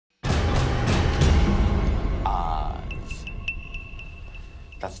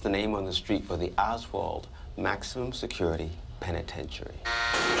That's the name on the street for the Oswald Maximum Security Penitentiary.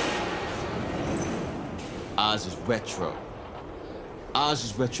 Oz is retro. Oz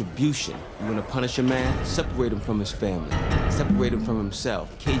is retribution. You want to punish a man? Separate him from his family. Separate him from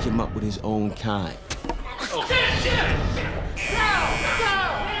himself. Cage him up with his own kind. Oh.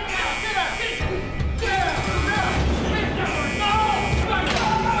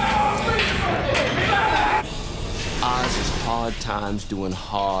 Oz is hard times doing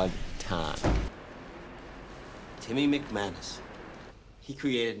hard time. Timmy McManus. He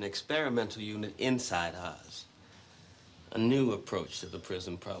created an experimental unit inside Oz. A new approach to the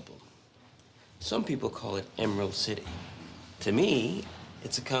prison problem. Some people call it Emerald City. To me,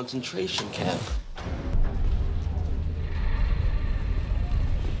 it's a concentration camp.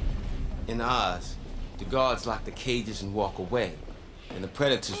 In Oz, the guards lock the cages and walk away. And the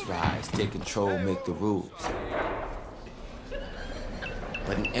predators rise, take control, make the rules.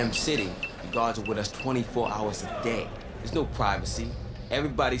 But in M City, the guards are with us 24 hours a day. There's no privacy.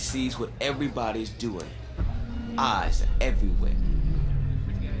 Everybody sees what everybody's doing. Eyes are everywhere.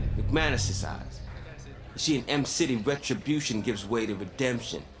 McManus's eyes. You see, in M City, retribution gives way to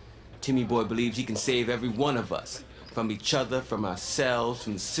redemption. Timmy Boy believes he can save every one of us. From each other, from ourselves,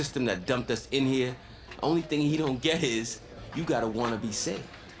 from the system that dumped us in here. The only thing he don't get is, you gotta wanna be saved.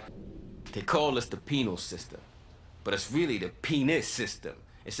 They call us the penal system, but it's really the penis system.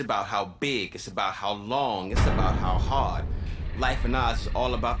 It's about how big, it's about how long, it's about how hard. Life in Oz is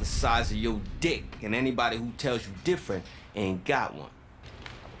all about the size of your dick, and anybody who tells you different ain't got one.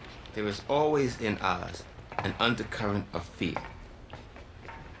 There is always in Oz an undercurrent of fear,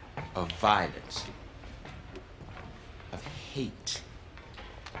 of violence, of hate,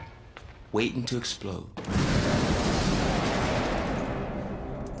 waiting to explode.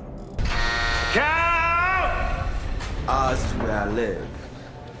 Count! Oz is where I live.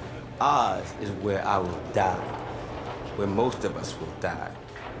 Oz is where I will die. Where most of us will die.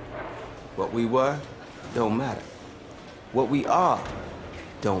 What we were don't matter. What we are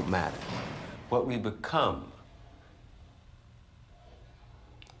don't matter. What we become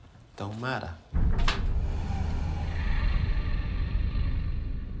don't matter.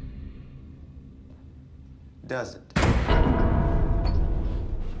 Does it?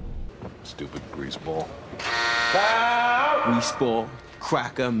 Stupid greaseball. Greaseball,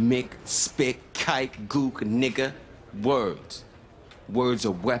 cracker, mick, spit, kike, gook, nigga. Words. Words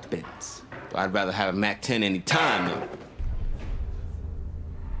are weapons. I'd rather have a MAC-10 any time, though.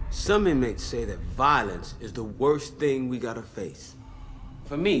 Some inmates say that violence is the worst thing we gotta face.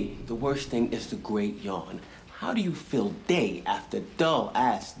 For me, the worst thing is the great yawn. How do you feel day after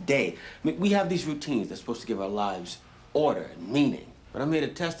dull-ass day? I mean, we have these routines that's supposed to give our lives order and meaning. But I'm here to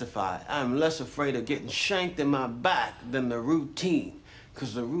testify, I'm less afraid of getting shanked in my back than the routine.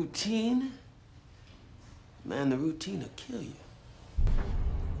 Because the routine, man, the routine will kill you.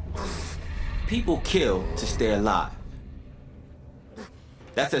 People kill to stay alive.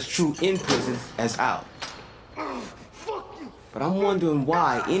 That's as true in prison as out. But I'm wondering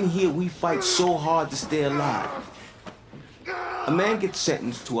why in here we fight so hard to stay alive. A man gets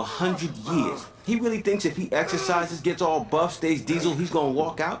sentenced to 100 years. He really thinks if he exercises, gets all buff, stays diesel, he's gonna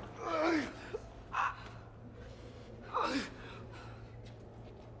walk out?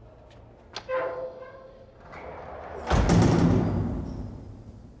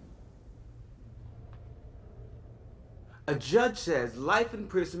 A judge says life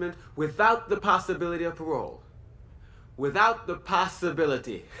imprisonment without the possibility of parole. Without the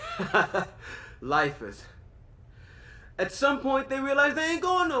possibility. Lifers. At some point, they realize they ain't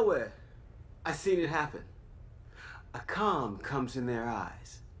going nowhere. I seen it happen. A calm comes in their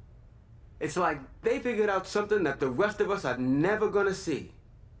eyes. It's like they figured out something that the rest of us are never gonna see.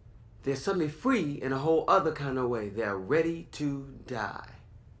 They're suddenly free in a whole other kind of way. They're ready to die.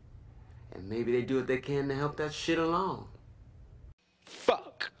 And maybe they do what they can to help that shit along.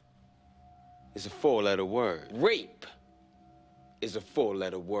 Fuck is a four-letter word. Rape is a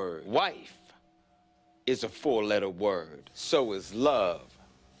four-letter word. Wife is a four-letter word. So is love.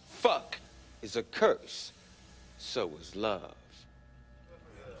 Fuck is a curse. So is love.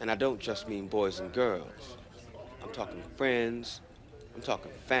 And I don't just mean boys and girls. I'm talking friends. I'm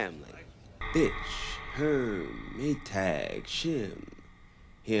talking family. Bitch, herm, maytag, shim.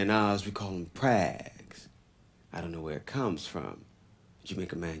 Here in Oz, we call them prags. I don't know where it comes from. But you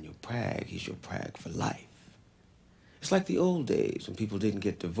make a man your prag, he's your prag for life. It's like the old days when people didn't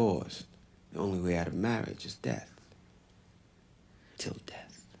get divorced. The only way out of marriage is death. Till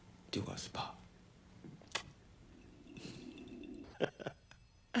death do us part.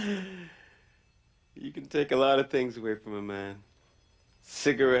 You can take a lot of things away from a man.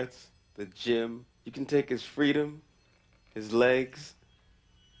 cigarettes, the gym. You can take his freedom, his legs,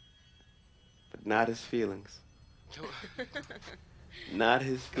 but not his feelings. Not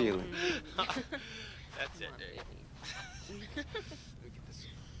his feelings. That's it, Dave. Let me get this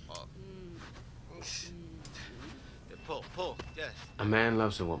off. Pull, yes. A man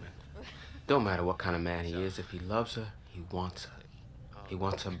loves a woman. Don't matter what kind of man he is. If he loves her, he wants her. He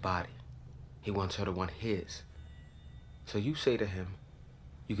wants her body. He wants her to want his. So you say to him,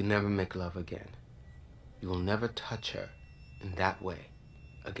 you can never make love again. You will never touch her in that way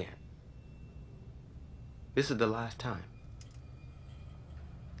again. This is the last time.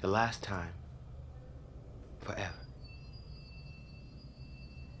 The last time forever.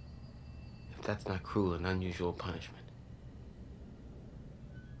 If that's not cruel and unusual punishment,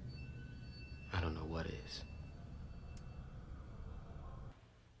 I don't know what is.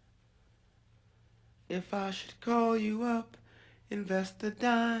 If I should call you up, invest a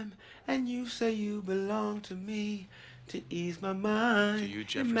dime, and you say you belong to me, to ease my mind, To you,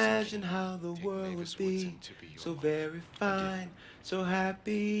 Jefferson, imagine how the take world Mavis would be, Woodson to be your so wife. very fine, so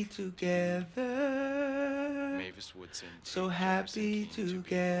happy together, Mavis Woodson. so take happy Jefferson Keane to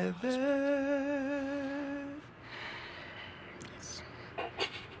be your husband. together. Yes.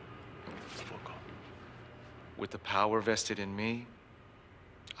 Fuck off. With the power vested in me,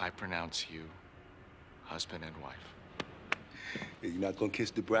 I pronounce you husband and wife. You're not gonna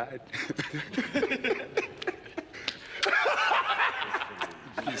kiss the bride?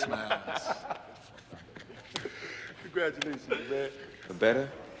 Kiss my ass. Congratulations, man. For better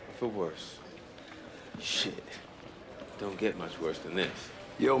or for worse? Shit. Don't get much worse than this.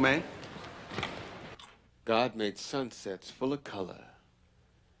 Yo, man. God made sunsets full of color.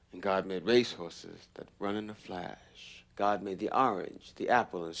 And God made racehorses that run in a flash. God made the orange, the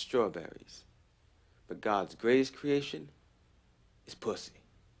apple, and strawberries. But God's greatest creation is pussy.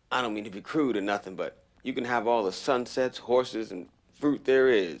 I don't mean to be crude or nothing, but you can have all the sunsets, horses, and fruit there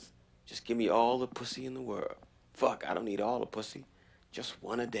is. Just give me all the pussy in the world. Fuck, I don't need all the pussy. Just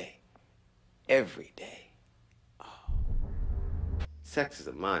one a day. Every day. Oh. Sex is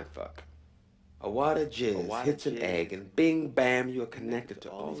a mind fuck. A wad of jizz hits an egg, and bing, bam, you are connected to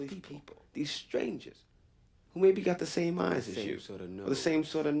all these people. These strangers who maybe got the same eyes as you, or the same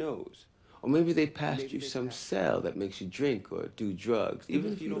sort of nose. Or maybe they passed you some cell that makes you drink or do drugs,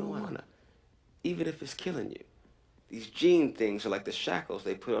 even if you don't wanna. Even if it's killing you. These gene things are like the shackles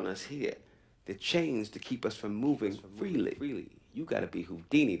they put on us here. They're chains to keep us from moving freely. You gotta be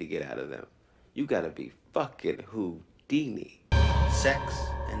Houdini to get out of them. You gotta be fucking Houdini. Sex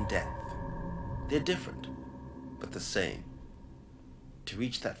and death. They're different, but the same. To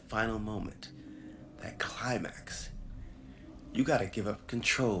reach that final moment, that climax, you gotta give up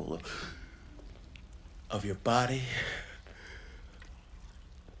control of your body,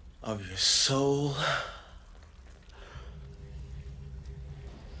 of your soul.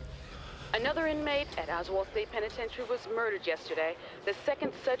 Another inmate at Oswald State Penitentiary was murdered yesterday, the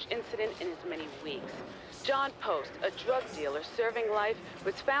second such incident in as many weeks. John Post, a drug dealer serving life,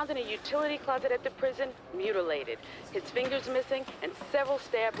 was found in a utility closet at the prison, mutilated, his fingers missing, and several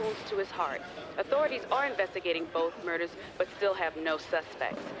stab wounds to his heart. Authorities are investigating both murders, but still have no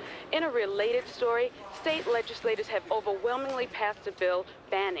suspects. In a related story, state legislators have overwhelmingly passed a bill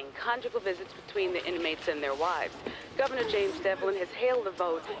banning conjugal visits between the inmates and their wives. Governor James Devlin has hailed the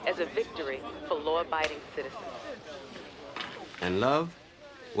vote as a victory for law-abiding citizens. And love?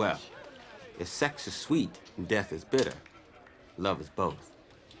 Well, if sex is sweet and death is bitter, love is both.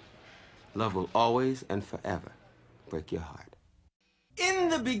 Love will always and forever break your heart. In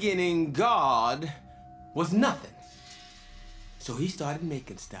the beginning, God was nothing. So he started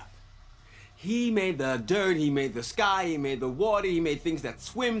making stuff. He made the dirt, he made the sky, he made the water, he made things that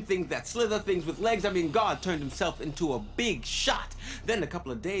swim, things that slither, things with legs. I mean, God turned himself into a big shot. Then a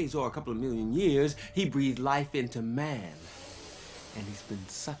couple of days or a couple of million years, he breathed life into man. And he's been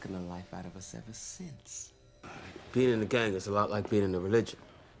sucking the life out of us ever since. Being in the gang is a lot like being in a religion.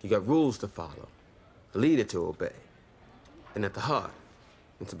 You got rules to follow, a leader to obey. And at the heart,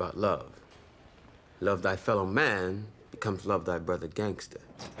 it's about love. Love thy fellow man becomes love thy brother gangster.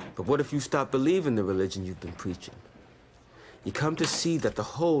 But what if you stop believing the religion you've been preaching? You come to see that the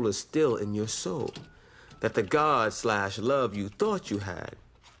hole is still in your soul, that the God/love you thought you had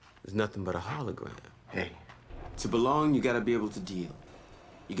is nothing but a hologram. Hey. To belong, you gotta be able to deal.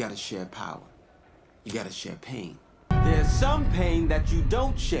 You gotta share power. You gotta share pain. There's some pain that you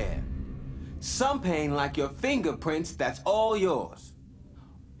don't share. Some pain, like your fingerprints, that's all yours.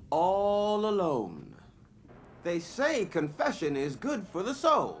 All alone. They say confession is good for the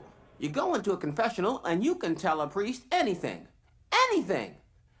soul. You go into a confessional and you can tell a priest anything. anything.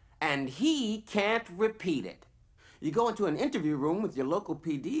 And he can't repeat it. You go into an interview room with your local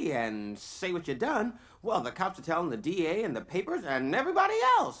PD and say what you done, well, the cops are telling the DA and the papers and everybody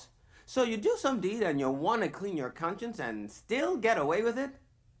else. So you do some deed and you want to clean your conscience and still get away with it?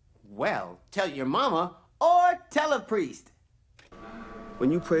 Well, tell your mama or tell a priest.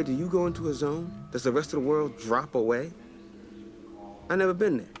 When you pray, do you go into a zone? Does the rest of the world drop away? I never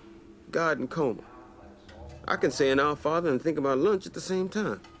been there. God in coma. I can say an Our Father and think about lunch at the same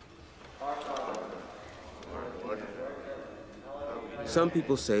time. Some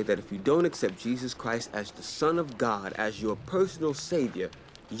people say that if you don't accept Jesus Christ as the Son of God, as your personal Savior,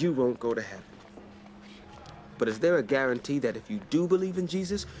 you won't go to heaven. But is there a guarantee that if you do believe in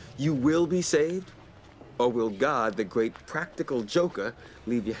Jesus, you will be saved? Or will God, the great practical joker,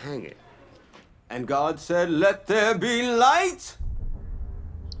 leave you hanging? And God said, "Let there be light."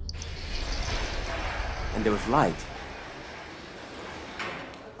 And there was light.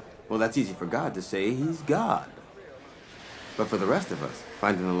 Well, that's easy for God to say. He's God. But for the rest of us,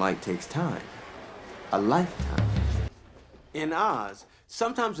 finding the light takes time. A lifetime. In Oz,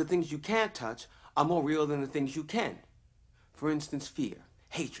 sometimes the things you can't touch are more real than the things you can. For instance, fear,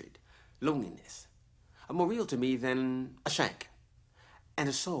 hatred, loneliness are more real to me than a shank. And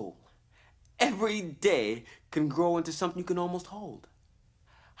a soul, every day, can grow into something you can almost hold.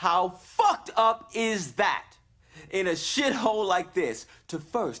 How fucked up is that? In a shithole like this, to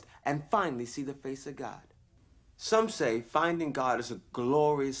first and finally see the face of God. Some say finding God is a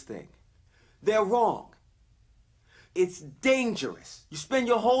glorious thing. They're wrong. It's dangerous. You spend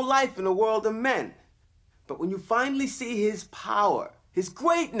your whole life in a world of men. But when you finally see his power, his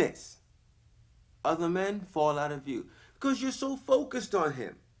greatness, other men fall out of view because you're so focused on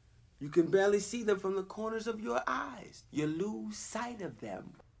him. You can barely see them from the corners of your eyes. You lose sight of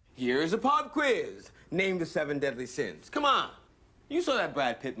them. Here's a pop quiz. Name the 7 deadly sins. Come on. You saw that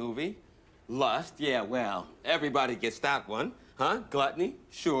Brad Pitt movie. Lust, yeah, well, everybody gets that one. Huh? Gluttony,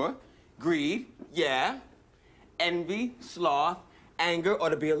 sure. Greed, yeah. Envy, sloth, anger, or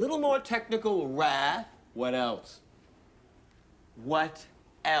to be a little more technical, wrath. What else? What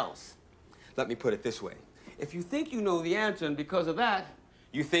else? Let me put it this way. If you think you know the answer and because of that,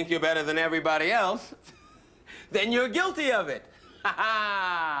 you think you're better than everybody else, then you're guilty of it. Ha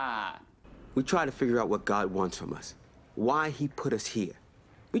ha! We try to figure out what God wants from us, why he put us here.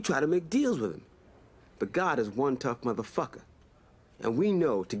 We try to make deals with him. But God is one tough motherfucker. And we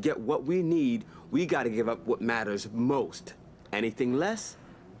know to get what we need, we gotta give up what matters most. Anything less,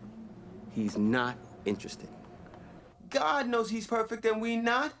 he's not interested. God knows he's perfect and we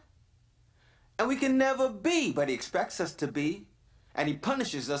not. And we can never be, but he expects us to be. And he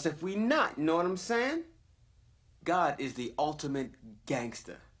punishes us if we not, you know what I'm saying? God is the ultimate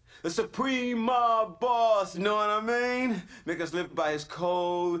gangster. The supreme mob boss, you know what I mean? Make us live by his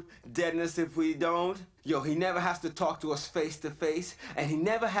code, deadness if we don't. Yo, he never has to talk to us face to face, and he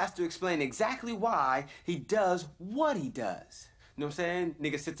never has to explain exactly why he does what he does. You know what I'm saying?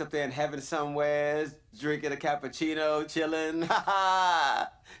 Nigga sits up there in heaven somewhere, drinking a cappuccino, chilling. Ha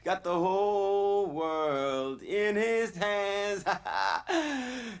ha! Got the whole world in his hands. Ha ha!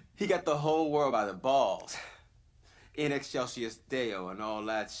 He got the whole world by the balls. In excelsis Deo and all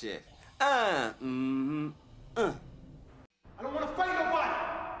that shit. I don't want to fight nobody!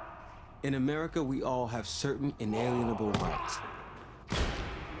 In America, we all have certain inalienable rights.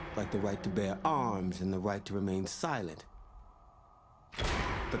 Like the right to bear arms and the right to remain silent.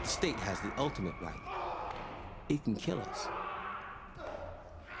 But the state has the ultimate right. It can kill us.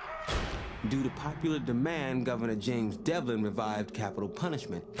 Due to popular demand, Governor James Devlin revived capital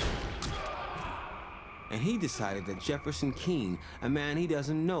punishment. And he decided that Jefferson Keane, a man he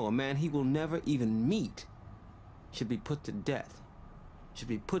doesn't know, a man he will never even meet, should be put to death. Should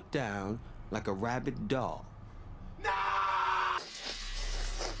be put down like a rabid dog. No!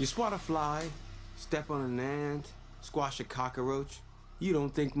 You swat a fly, step on an ant, squash a cockroach, you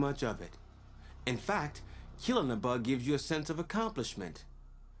don't think much of it. In fact, killing a bug gives you a sense of accomplishment.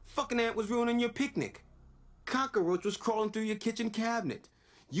 Fucking ant was ruining your picnic. Cockroach was crawling through your kitchen cabinet.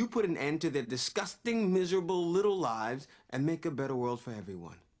 You put an end to their disgusting, miserable little lives and make a better world for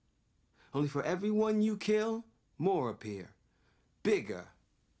everyone. Only for every one you kill, more appear. Bigger.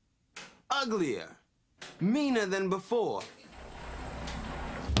 Uglier. Meaner than before.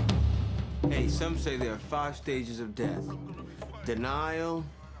 Hey, some say there are 5 stages of death. Denial,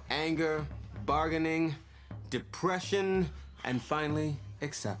 anger, bargaining, depression, and finally,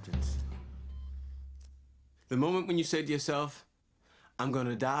 acceptance. The moment when you say to yourself, I'm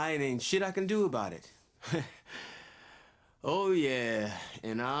gonna die and ain't shit I can do about it. Oh yeah,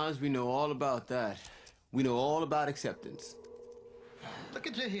 in Oz we know all about that. We know all about acceptance. Look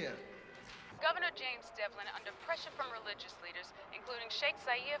at you here. Governor James Devlin, under pressure from religious leaders, including Sheikh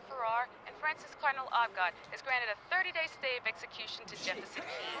Zayed Farrar and Francis Cardinal Obgod, has granted a 30-day stay of execution to Jefferson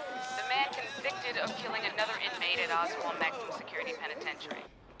Keene, the man convicted of killing another inmate at Oswald Maximum Security Penitentiary.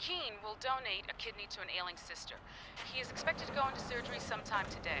 Keene will donate a kidney to an ailing sister. He is expected to go into surgery sometime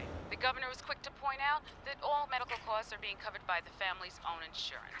today. The governor was quick to point out that all medical costs are being covered by the family's own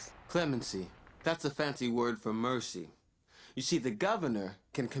insurance. Clemency. That's a fancy word for mercy. You see, the governor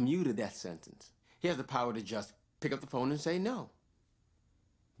can commute a death sentence. He has the power to just pick up the phone and say no.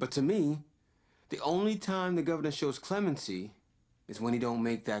 But to me, the only time the governor shows clemency is when he don't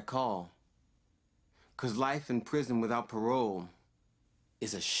make that call. 'Cause life in prison without parole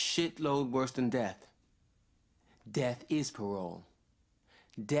is a shitload worse than death. Death is parole.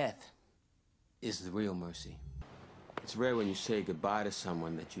 Death is the real mercy. It's rare when you say goodbye to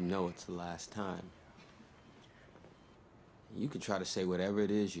someone that you know it's the last time. You can try to say whatever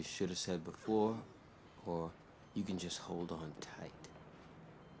it is you should have said before, or you can just hold on tight.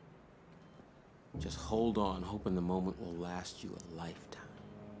 Just hold on, hoping the moment will last you a lifetime.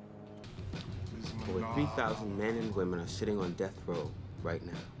 Over 3,000 men and women are sitting on death row right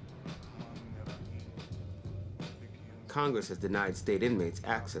now. Congress has denied state inmates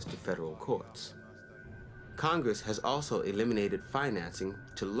access to federal courts. Congress has also eliminated financing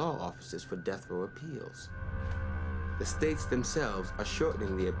to law offices for death row appeals. The states themselves are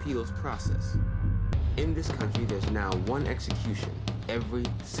shortening the appeals process. In this country, there's now one execution every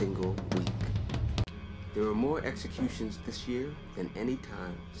single week. There were more executions this year than any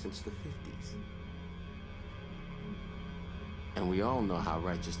time since the 50s. And we all know how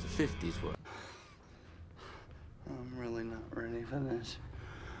righteous the 50s were. I'm really not ready for this.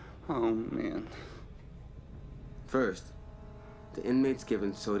 Oh, man. First, the inmates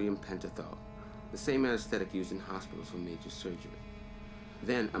given sodium pentothal, the same anesthetic used in hospitals for major surgery.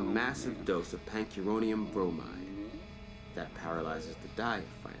 Then a massive dose of pancuronium bromide that paralyzes the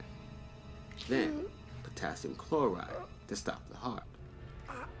diaphragm. Then potassium chloride to stop the heart.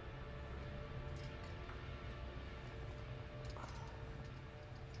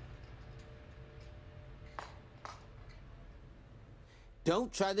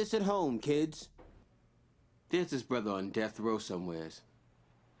 Don't try this at home, kids. There's this brother on death row somewheres.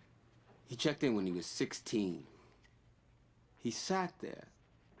 He checked in when he was 16. He sat there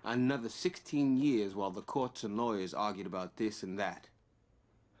another 16 years while the courts and lawyers argued about this and that.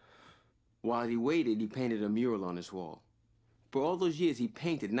 While he waited, he painted a mural on his wall. For all those years, he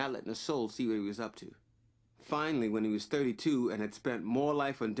painted, not letting a soul see what he was up to. Finally, when he was 32 and had spent more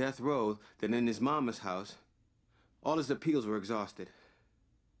life on death row than in his mama's house, all his appeals were exhausted.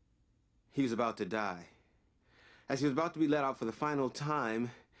 He was about to die. As he was about to be let out for the final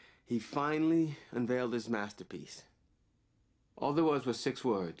time, he finally unveiled his masterpiece. All there was 6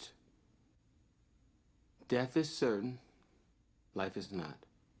 words. Death is certain, life is not.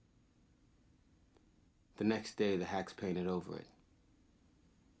 The next day, the hacks painted over it.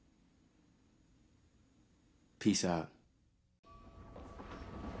 Peace out.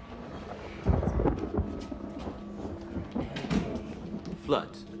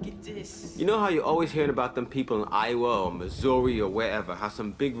 Floods. Look at this. You know how you're always hearing about them people in Iowa or Missouri or wherever, how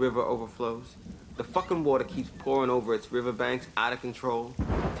some big river overflows? The fucking water keeps pouring over its riverbanks out of control,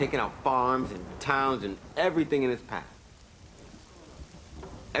 taking out farms and towns and everything in its path.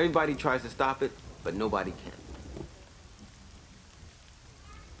 Everybody tries to stop it, but nobody can.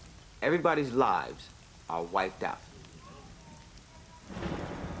 Everybody's lives are wiped out.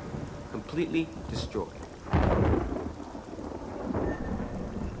 Completely destroyed.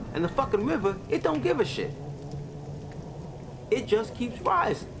 And the fucking river, it don't give a shit. It just keeps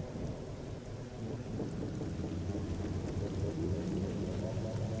rising.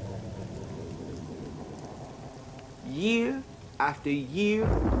 Year after year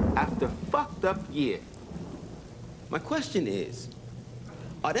after fucked up year. My question is,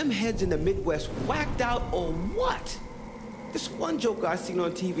 are them heads in the Midwest whacked out or what? This one joker I seen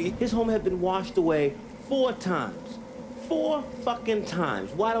on TV, his home had been washed away 4 times. 4 fucking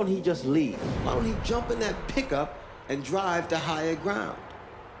times. Why don't he just leave? Why don't he jump in that pickup and drive to higher ground?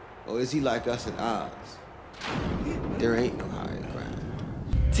 Or is he like us at Oz? There ain't no higher ground.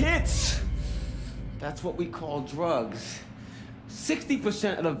 Tits! That's what we call drugs.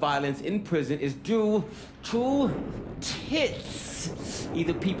 60% of the violence in prison is due to tits.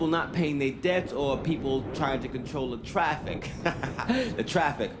 Either people not paying their debts or people trying to control the traffic. The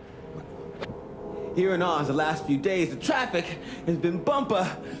traffic. Here in Oz, the last few days, the traffic has been bumper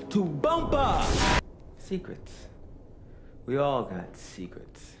to bumper. Secrets. We all got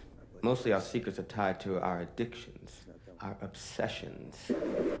secrets. Mostly our secrets are tied to our addictions. our obsessions.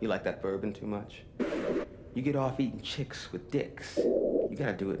 You like that bourbon too much? You get off eating chicks with dicks. You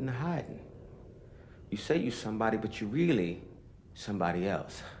gotta do it in the hiding. You say you somebody, but you really somebody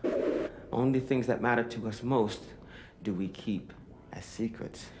else. Only things that matter to us most do we keep as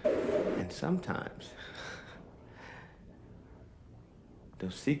secrets. And sometimes,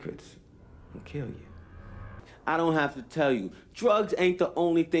 those secrets will kill you. I don't have to tell you, drugs ain't the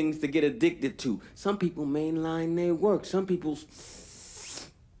only things to get addicted to. Some people mainline their work. Some people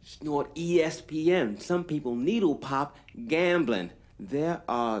snort ESPN. Some people needle pop gambling. There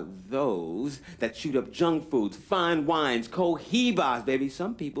are those that shoot up junk foods, fine wines, cohibas, baby.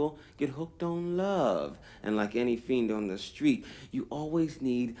 Some people get hooked on love. And like any fiend on the street, you always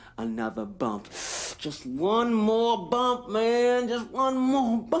need another bump. Just one more bump, man. Just one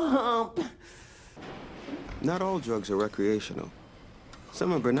more bump. Not all drugs are recreational.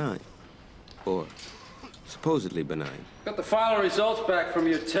 Some are benign. Or supposedly benign. Got the final results back from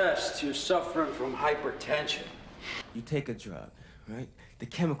your test. You're suffering from hypertension. You take a drug, right? The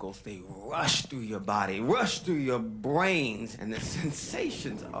chemicals, they rush through your body, rush through your brains, and the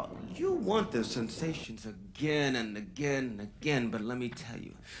sensations are, you want the sensations again and again and again, but let me tell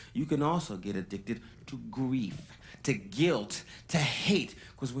you, you can also get addicted to grief, to guilt, to hate,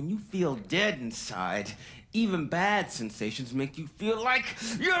 because when you feel dead inside, even bad sensations make you feel like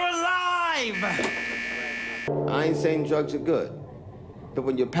you're alive! I ain't saying drugs are good, but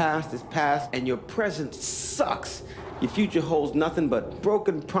when your past is past and your present sucks, your future holds nothing but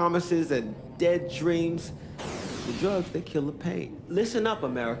broken promises and dead dreams, the drugs, they kill the pain. Listen up,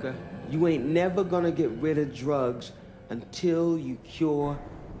 America. You ain't never gonna get rid of drugs until you cure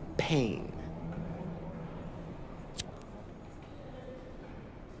pain.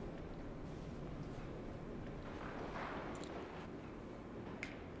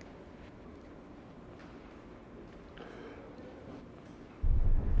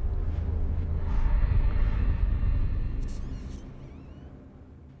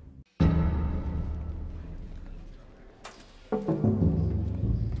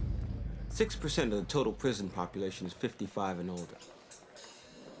 Six percent of the total prison population is 55 and older.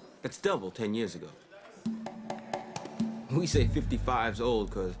 That's double 10 years ago. We say 55's old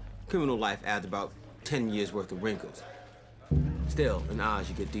because criminal life adds about 10 years worth of wrinkles. Still, in Oz,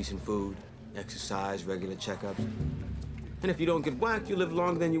 you get decent food, exercise, regular checkups. And if you don't get whacked, you live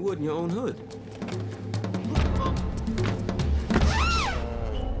longer than you would in your own hood.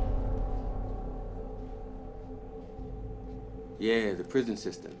 Yeah, the prison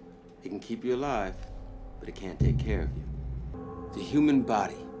system. It can keep you alive, but it can't take care of you. The human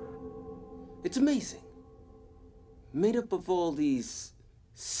body. It's amazing. Made up of all these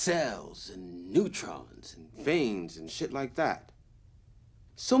cells and neutrons and veins and shit like that.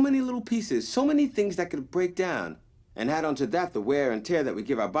 So many little pieces, so many things that could break down. And add onto that the wear and tear that we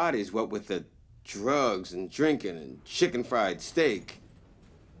give our bodies, what with the drugs and drinking and chicken fried steak.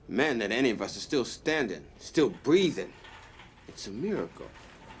 Man, that any of us are still standing, still breathing. It's a miracle.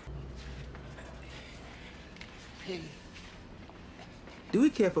 Hey. Do we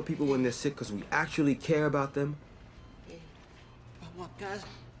care for people when they're sick because we actually care about them? Hey. Guys.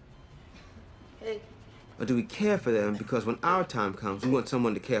 Hey. Or do we care for them because when our time comes, we want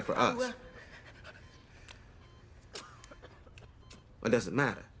someone to care for us? Or does it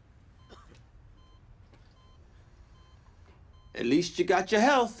matter? At least you got your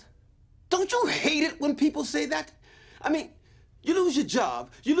health. Don't you hate it when people say that? I mean, you lose your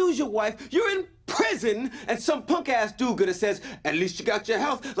job, you lose your wife, you're in prison, and some punk-ass do-gooder says, at least you got your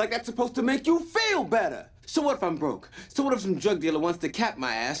health, like that's supposed to make you feel better. So what if I'm broke? So what if some drug dealer wants to cap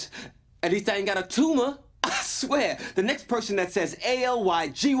my ass? At least I ain't got a tumor. I swear, the next person that says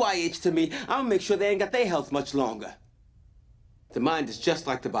A-L-Y-G-Y-H to me, I'll make sure they ain't got their health much longer. The mind is just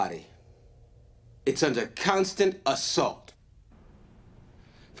like the body. It's under constant assault.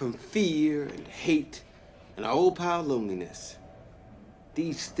 From fear and hate and our old pal loneliness.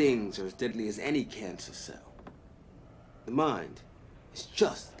 These things are as deadly as any cancer cell. The mind is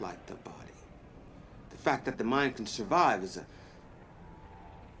just like the body. The fact that the mind can survive is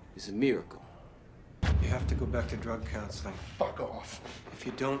a miracle. You have to go back to drug counseling. Fuck off. If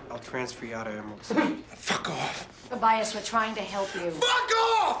you don't, I'll transfer you out of Emerald City. Fuck off. Tobias, we're trying to help you. Fuck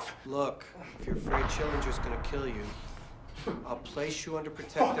off! Look, if you're afraid Schillinger's gonna kill you, I'll place you under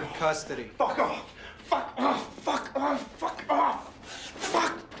protective custody. Fuck off! Fuck off! Fuck off! Fuck off!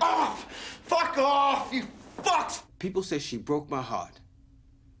 Fuck off! Fuck off, you fucks! People say she broke my heart.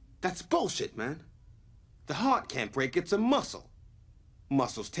 That's bullshit, man. The heart can't break, it's a muscle.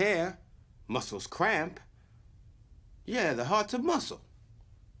 Muscles tear, muscles cramp. Yeah, the heart's a muscle.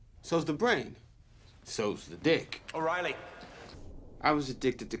 So's the brain. So's the dick. O'Reilly. I was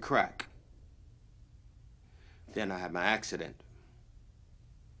addicted to crack. Then I had my accident.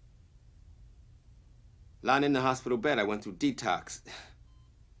 Lying in the hospital bed, I went through detox.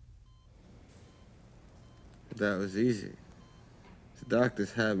 That was easy. The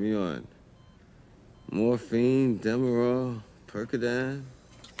doctors had me on morphine, Demerol, Percodan.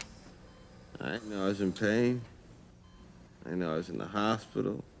 I didn't know I was in pain. I didn't know I was in the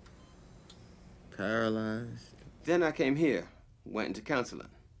hospital, paralyzed. Then I came here, went into counseling.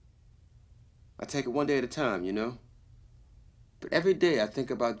 I take it one day at a time, you know? But every day I think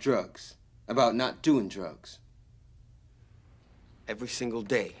about drugs, about not doing drugs. Every single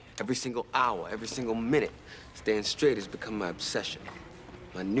day, every single hour, every single minute, staying straight has become my obsession,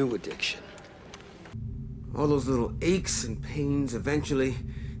 my new addiction. All those little aches and pains, eventually,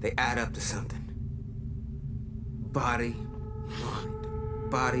 they add up to something. Body,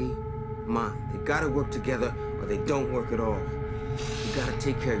 mind, body, mind. They gotta work together or they don't work at all. You gotta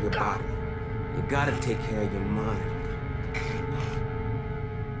take care of your body. You gotta take care of your mind.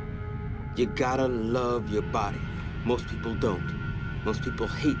 You gotta love your body. Most people don't. Most people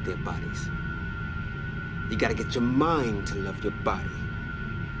hate their bodies. You gotta get your mind to love your body.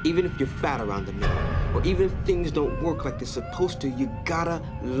 Even if you're fat around the middle, or even if things don't work like they're supposed to, you gotta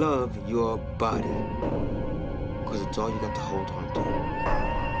love your body. Because it's all you got to hold on to.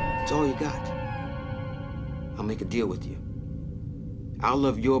 It's all you got. I'll make a deal with you. I'll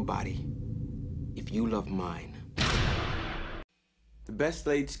love your body if you love mine. The best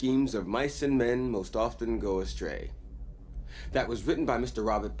laid schemes of mice and men most often go astray. That was written by Mr.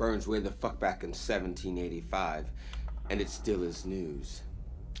 Robert Burns way the fuck back in 1785, and it still is news.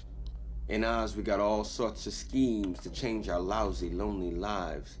 In Oz, we got all sorts of schemes to change our lousy, lonely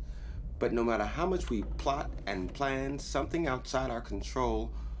lives. But no matter how much we plot and plan, something outside our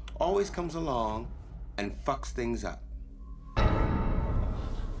control always comes along and fucks things up.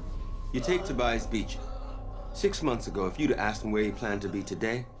 You take Tobias Beecher. 6 months ago, if you'd have asked him where he planned to be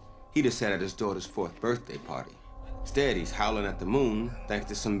today, he'd have sat at his daughter's 4th birthday party. Instead, he's howling at the moon thanks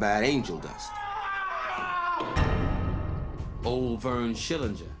to some bad angel dust. Old Vern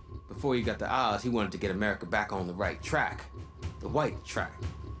Schillinger. Before he got to Oz, he wanted to get America back on the right track. The white track.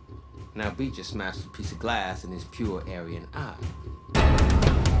 Now Beecher smashed a piece of glass in his pure Aryan eye.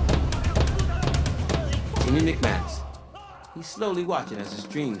 Jimmy McManus. He's slowly watching as his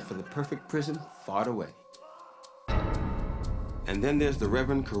dreams for the perfect prison fought away. And then there's the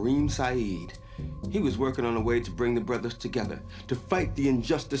Reverend Kareem Saeed. He was working on a way to bring the brothers together, to fight the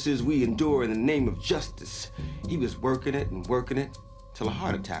injustices we endure in the name of justice. He was working it, till a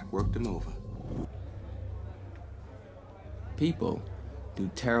heart attack worked him over. People do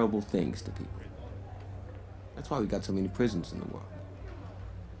terrible things to people. That's why we got so many prisons in the world.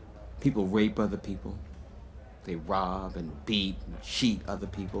 People rape other people. They rob and beat and cheat other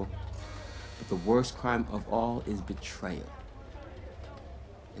people. But the worst crime of all is betrayal.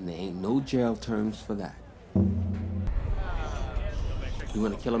 And there ain't no jail terms for that. You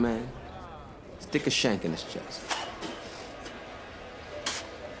want to kill a man? Stick a shank in his chest.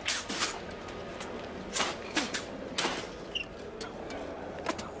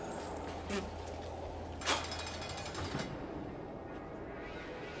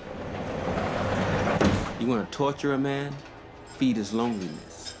 You want to torture a man? Feed his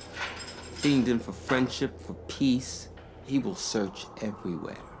loneliness. Fiend him for friendship, for peace. He will search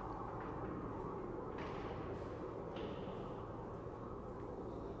everywhere.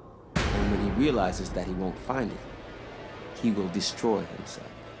 And when he realizes that he won't find it, he will destroy himself.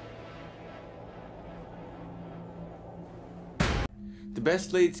 The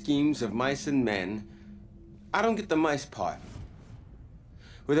best laid schemes of mice and men. I don't get the mice part.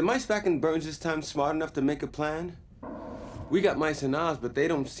 Were the mice back in Burns' time smart enough to make a plan? We got mice in Oz, but they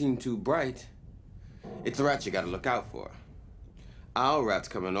don't seem too bright. It's the rats you gotta look out for. Our rats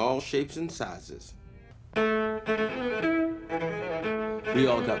come in all shapes and sizes. We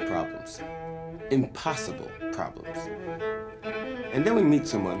all got problems. Impossible problems. And then we meet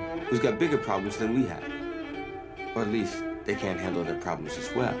someone who's got bigger problems than we have. Or at least, they can't handle their problems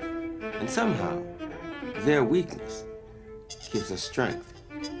as well. And somehow, their weakness gives us strength.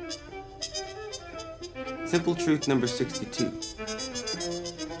 Simple truth number 62.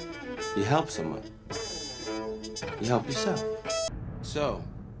 You help someone, you help yourself. So,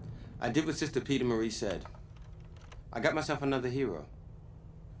 I did what Sister Peter Marie said. I got myself another hero.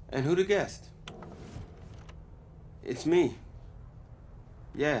 And who'd have guessed? It's me.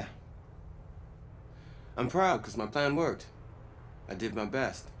 Yeah. I'm proud because my plan worked. I did my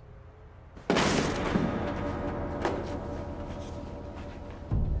best.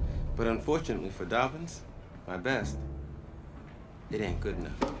 But unfortunately for Dobbins, my best, it ain't good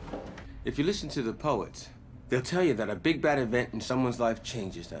enough. If you listen to the poets, they'll tell you that a big bad event in someone's life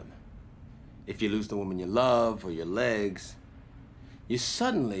changes them. If you lose the woman you love or your legs, you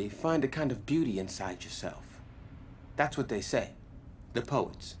suddenly find a kind of beauty inside yourself. That's what they say, the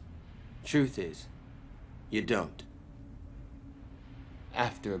poets. Truth is, you don't.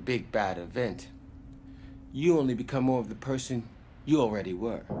 After a big bad event, you only become more of the person you already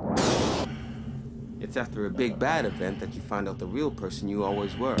were. It's after a big bad event that you find out the real person you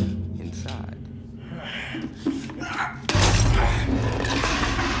always were, inside.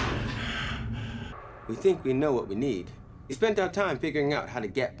 We think we know what we need. We spent our time figuring out how to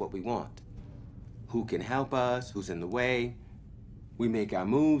get what we want. Who can help us, who's in the way. We make our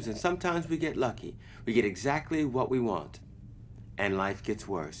moves, and sometimes we get lucky. We get exactly what we want. And life gets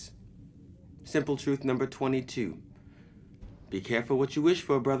worse. Simple truth number 22. Be careful what you wish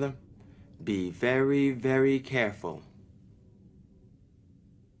for, brother. Be very, very careful.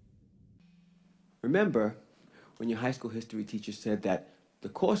 Remember when your high school history teacher said that the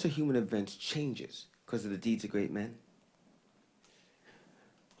course of human events changes because of the deeds of great men?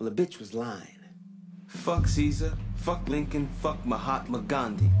 Well, the bitch was lying. Fuck Caesar, fuck Lincoln, fuck Mahatma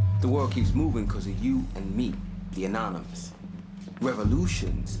Gandhi. The world keeps moving because of you and me, the anonymous.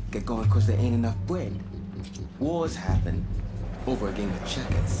 Revolutions get going because there ain't enough bread. Wars happen over a game of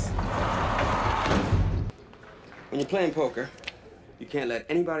checkers. When you're playing poker, you can't let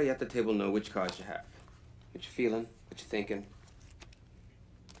anybody at the table know which cards you have. What you're feeling, what you're thinking.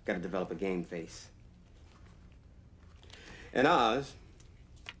 Gotta develop a game face. In ours,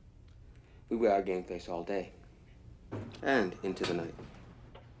 we wear our game face all day and into the night.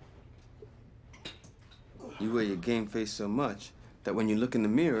 You wear your game face so much that when you look in the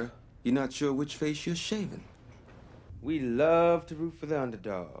mirror, you're not sure which face you're shaving. We love to root for the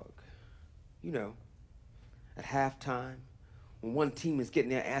underdog. You know, at halftime, when one team is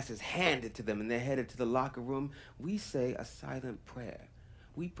getting their asses handed to them and they're headed to the locker room, we say a silent prayer.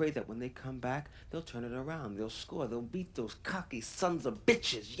 We pray that when they come back, they'll turn it around, they'll score, they'll beat those cocky sons of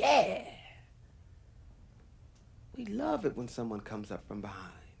bitches, yeah! We love it when someone comes up from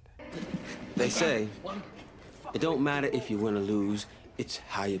behind. They say, it don't matter if you win or lose, it's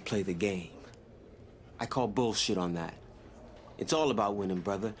how you play the game. I call bullshit on that. It's all about winning,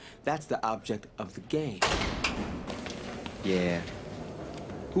 brother. That's the object of the game. Yeah.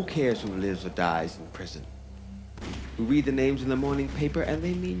 Who cares who lives or dies in prison? We read the names in the morning paper and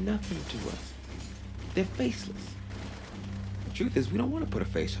they mean nothing to us. They're faceless. The truth is, we don't want to put a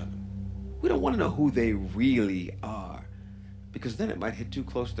face on them. We don't want to know who they really are, because then it might hit too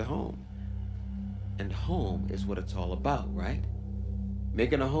close to home. And home is what it's all about, right?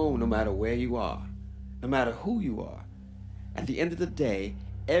 Making a home no matter where you are, no matter who you are. At the end of the day,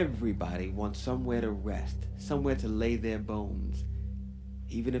 everybody wants somewhere to rest, somewhere to lay their bones,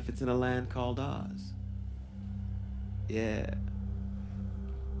 even if it's in a land called Oz. Yeah.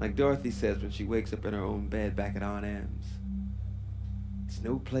 Like Dorothy says when she wakes up in her own bed back at Aunt Em's. It's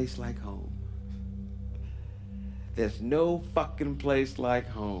no place like home. There's no fucking place like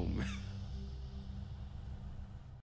home.